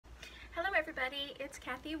everybody, it's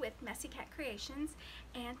Kathy with Messy Cat Creations,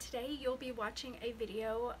 and today you'll be watching a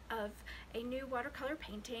video of a new watercolor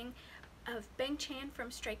painting of Bang Chan from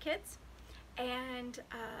Stray Kids, and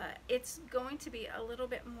it's going to be a little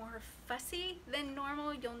bit more fussy than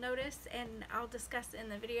normal, you'll notice, and I'll discuss in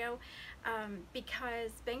the video, because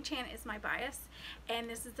Bang Chan is my bias, and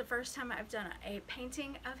this is the first time I've done a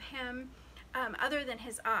painting of him other than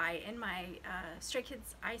his eye in my Stray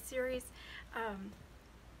Kids eye series.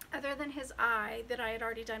 Other than his eye that I had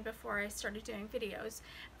already done before I started doing videos,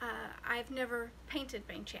 I've never painted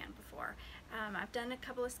Bang Chan before. I've done a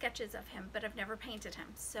couple of sketches of him, but I've never painted him.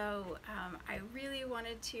 So I really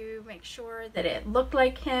wanted to make sure that it looked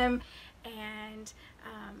like him, and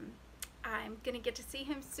I'm going to get to see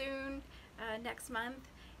him soon, next month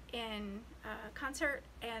in concert,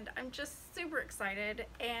 and I'm just super excited.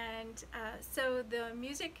 And so the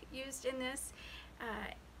music used in this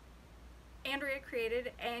Andrea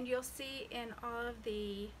created, and you'll see in all of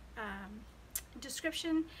the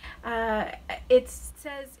description it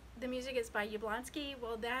says the music is by Yblonski.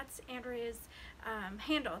 Well, that's Andrea's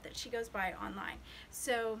handle that she goes by online.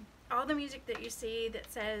 So all the music that you see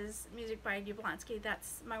that says music by Yblonski,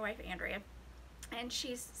 that's my wife Andrea, and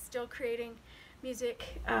she's still creating music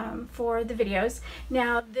for the videos.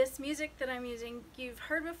 Now this music that I'm using you've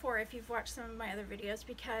heard before if you've watched some of my other videos,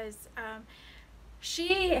 because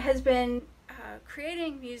she has been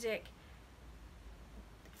creating music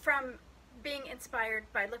from being inspired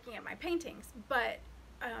by looking at my paintings, but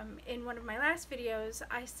in one of my last videos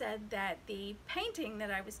I said that the painting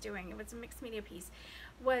that I was doing, it was a mixed media piece,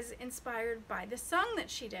 was inspired by the song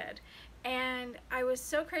that she did, and I was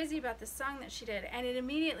so crazy about the song that she did, and it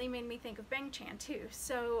immediately made me think of Bang Chan too.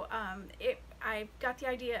 So I got the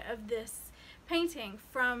idea of this painting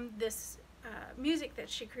from this music that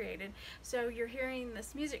she created. So you're hearing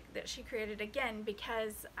this music that she created again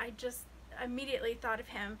because I just immediately thought of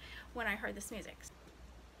him when I heard this music.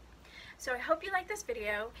 So I hope you like this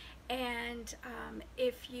video, and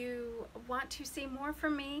if you want to see more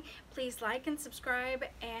from me, please like and subscribe,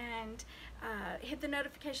 and hit the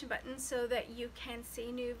notification button so that you can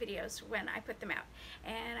see new videos when I put them out.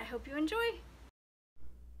 And I hope you enjoy.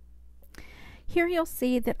 Here you'll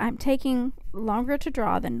see that I'm taking longer to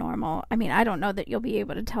draw than normal. I mean, I don't know that you'll be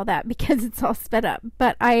able to tell that because it's all sped up,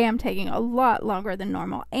 but I am taking a lot longer than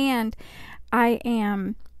normal, and I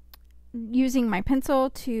am using my pencil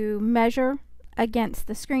to measure against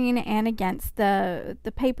the screen and against the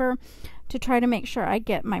paper to try to make sure I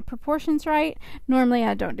get my proportions right. Normally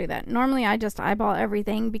I don't do that. Normally I just eyeball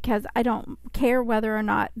everything because I don't care whether or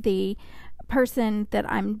not the person that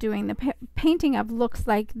I'm doing the painting of looks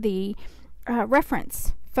like the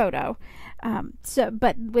reference photo.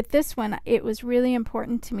 But with this one, it was really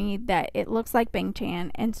important to me that it looks like Bang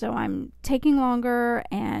Chan, and so I'm taking longer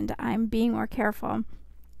and I'm being more careful.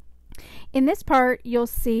 In this part, you'll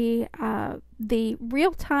see the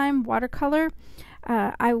real-time watercolor.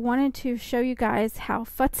 I wanted to show you guys how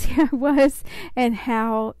futzy I was and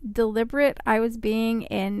how deliberate I was being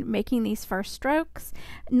in making these first strokes.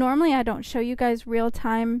 Normally, I don't show you guys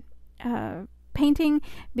real-time painting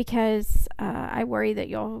because I worry that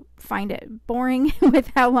you'll find it boring with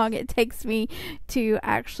how long it takes me to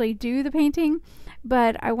actually do the painting,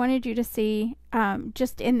 but I wanted you to see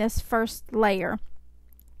just in this first layer,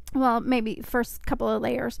 well, maybe first couple of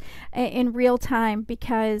layers in real time,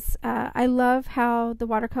 because I love how the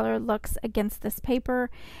watercolor looks against this paper,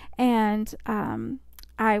 and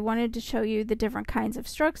I wanted to show you the different kinds of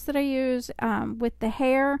strokes that I use with the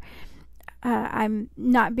hair. I'm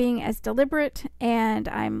not being as deliberate, and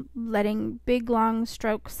I'm letting big long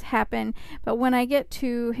strokes happen, but when I get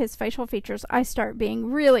to his facial features I start being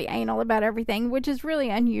really anal about everything, which is really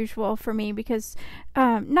unusual for me because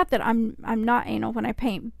not that I'm not anal when I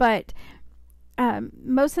paint, but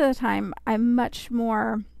most of the time I'm much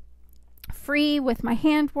more free with my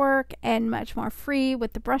handwork and much more free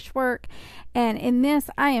with the brush work, and in this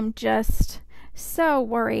I am just so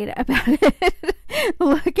worried about it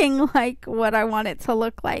looking like what I want it to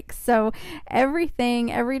look like. So every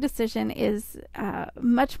decision is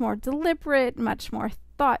much more deliberate, much more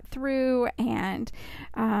thought through, and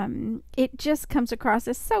it just comes across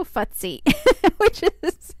as so futzy, which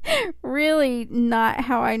is really not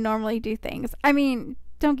how I normally do things. I mean,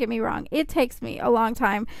 don't get me wrong, it takes me a long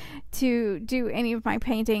time to do any of my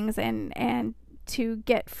paintings and to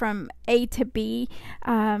get from A to B,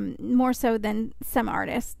 more so than some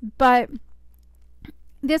artists, but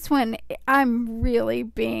this one I'm really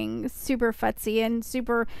being super futzy and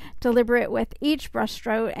super deliberate with each brush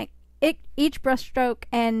stroke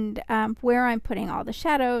and where I'm putting all the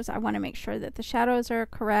shadows. I want to make sure that the shadows are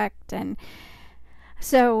correct, and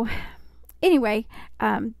so anyway,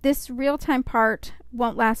 this real-time part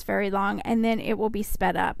won't last very long, and then it will be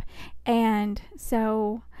sped up. And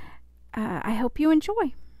so I hope you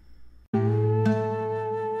enjoy.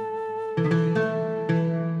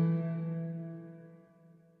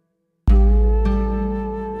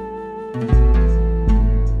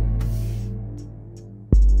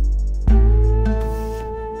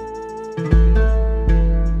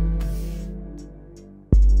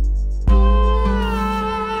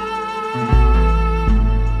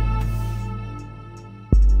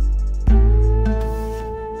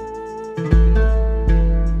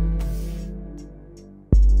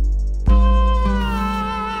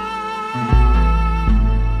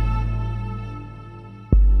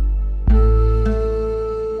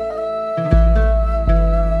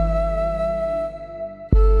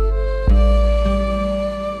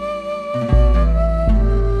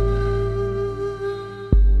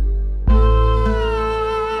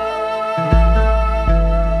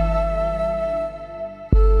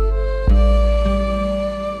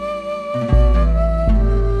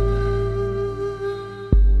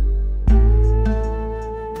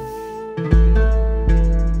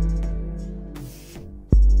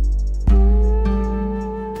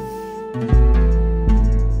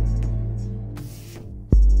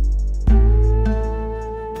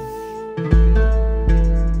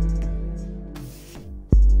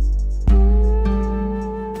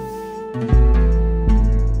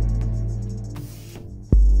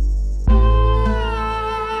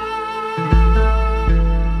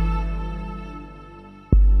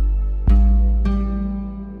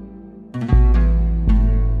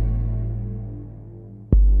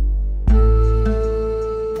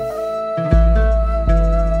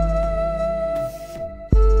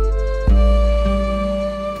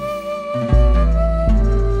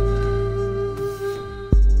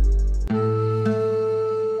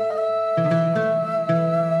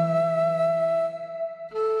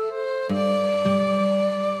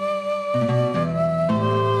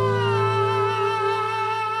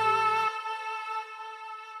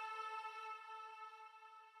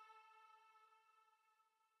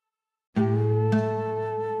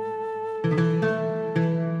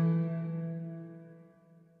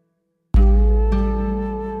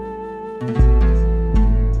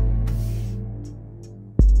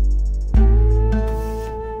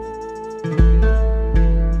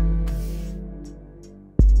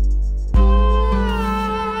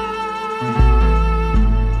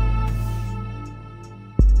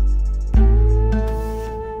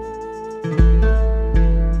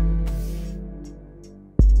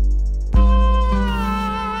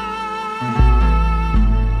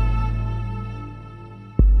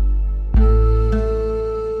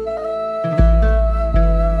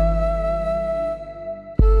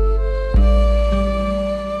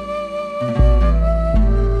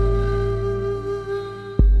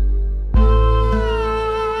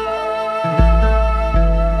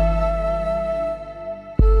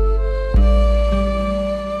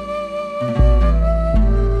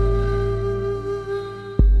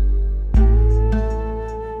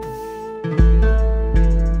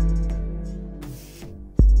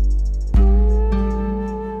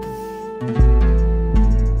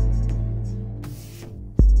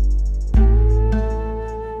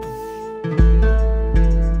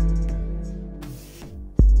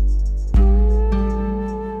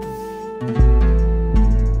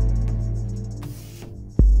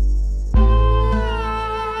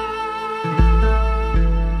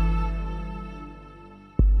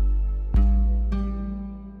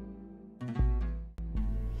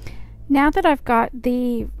 Now that I've got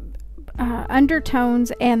the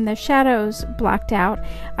undertones and the shadows blocked out,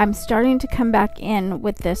 I'm starting to come back in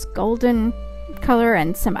with this golden color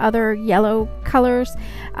and some other yellow colors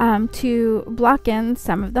to block in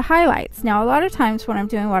some of the highlights. Now, a lot of times when I'm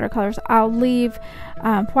doing watercolors, I'll leave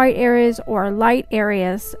white areas or light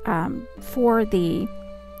areas for the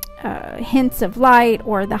hints of light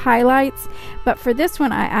or the highlights, but for this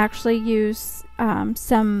one I actually use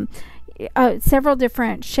several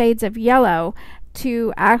different shades of yellow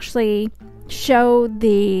to actually show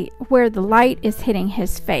where the light is hitting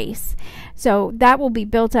his face. So that will be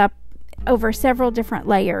built up over several different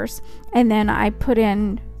layers, and then I put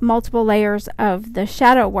in multiple layers of the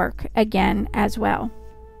shadow work again as well.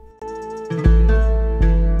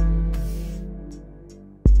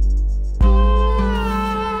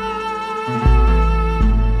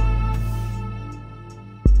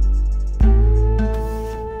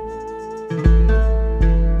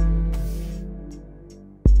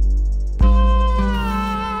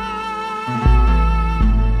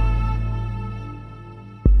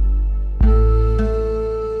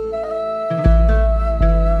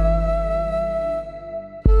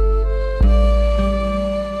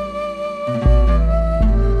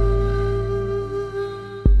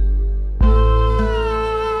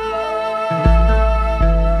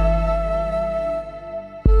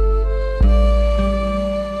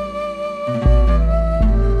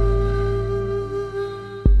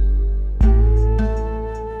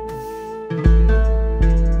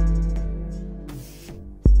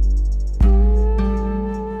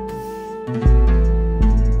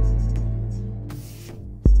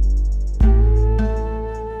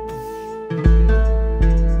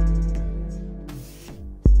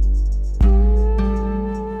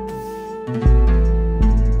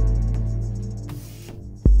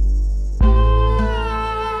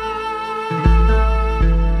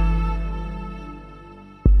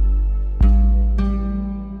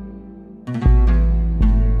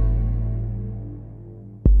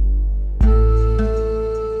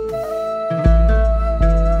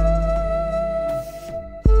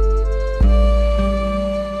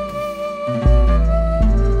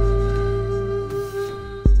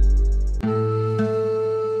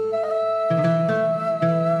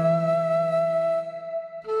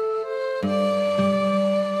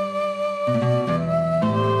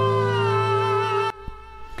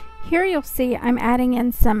 here you'll see I'm adding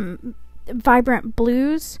in some vibrant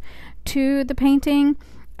blues to the painting.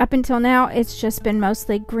 Up until now, it's just been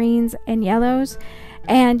mostly greens and yellows.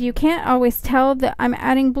 And you can't always tell that I'm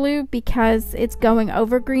adding blue because it's going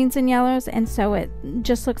over greens and yellows, and so it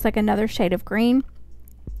just looks like another shade of green.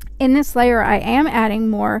 In this layer, I am adding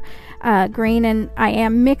more green, and I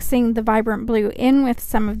am mixing the vibrant blue in with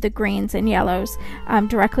some of the greens and yellows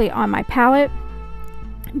directly on my palette.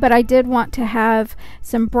 But I did want to have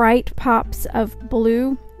some bright pops of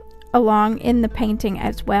blue along in the painting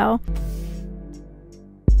as well.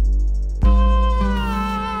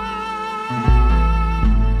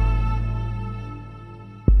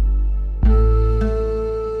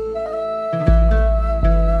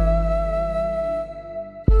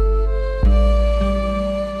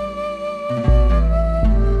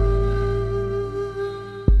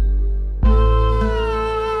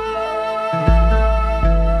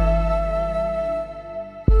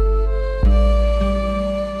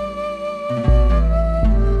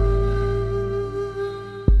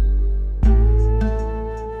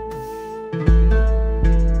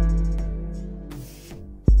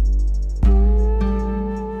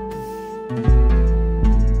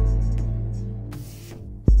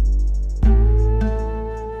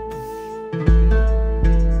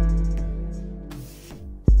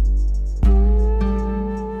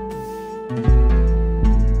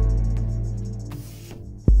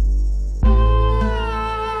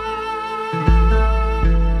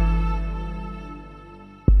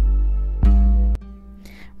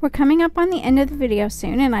 We're coming up on the end of the video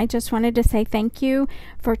soon, and I just wanted to say thank you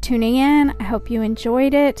for tuning in. I hope you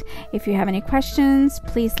enjoyed it. If you have any questions,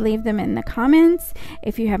 please leave them in the comments.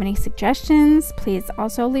 If you have any suggestions, please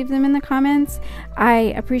also leave them in the comments.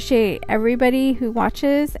 I appreciate everybody who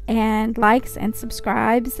watches and likes and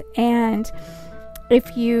subscribes, and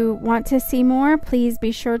if you want to see more, please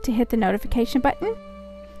be sure to hit the notification button.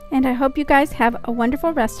 And I hope you guys have a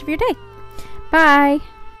wonderful rest of your day. Bye!